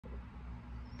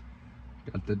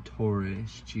Got the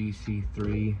Taurus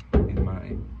G3c in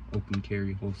my open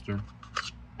carry holster.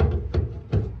 Take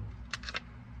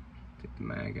the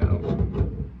mag out.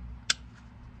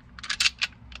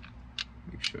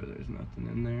 Make sure there's nothing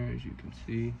in there. As you can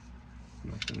see,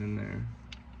 nothing in there.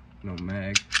 No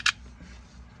mag.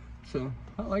 So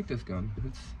I like this gun.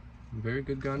 It's a very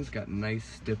good gun. It's got nice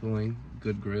stippling,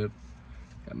 good grip,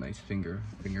 got nice finger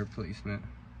placement.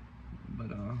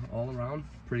 But all around,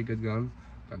 pretty good gun.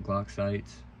 Got Glock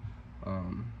sights.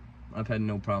 I've had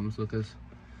no problems with this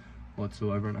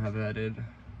whatsoever, and I've had it a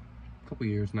couple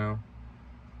years now.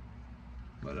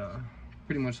 But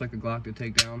pretty much like a Glock to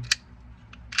take down.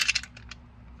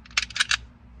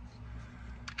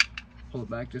 Pull it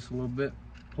back just a little bit.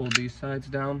 Pull these sides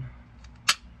down.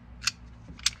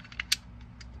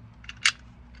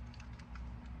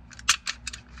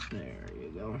 There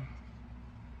you go.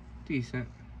 Decent.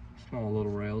 Small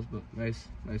little rails, but nice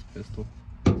pistol.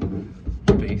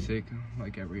 Basic,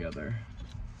 like every other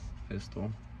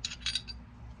pistol.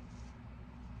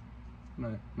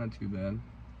 Not too bad.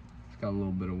 It's got a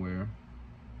little bit of wear,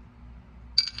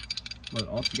 but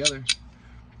altogether,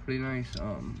 pretty nice.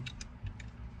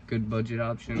 Good budget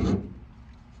option.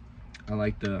 I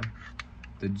like the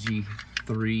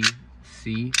G3c.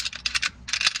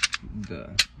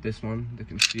 This one, the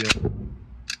conceal.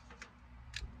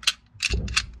 A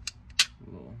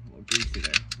little greasy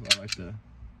there. I like the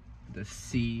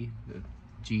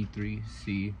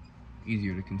G3c.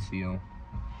 Easier to conceal.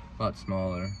 A lot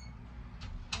smaller.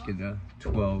 Get a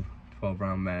 12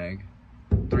 round mag.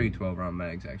 3 12-round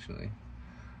mags actually.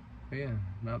 But yeah,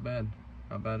 not bad.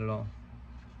 Not bad at all.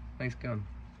 Nice gun.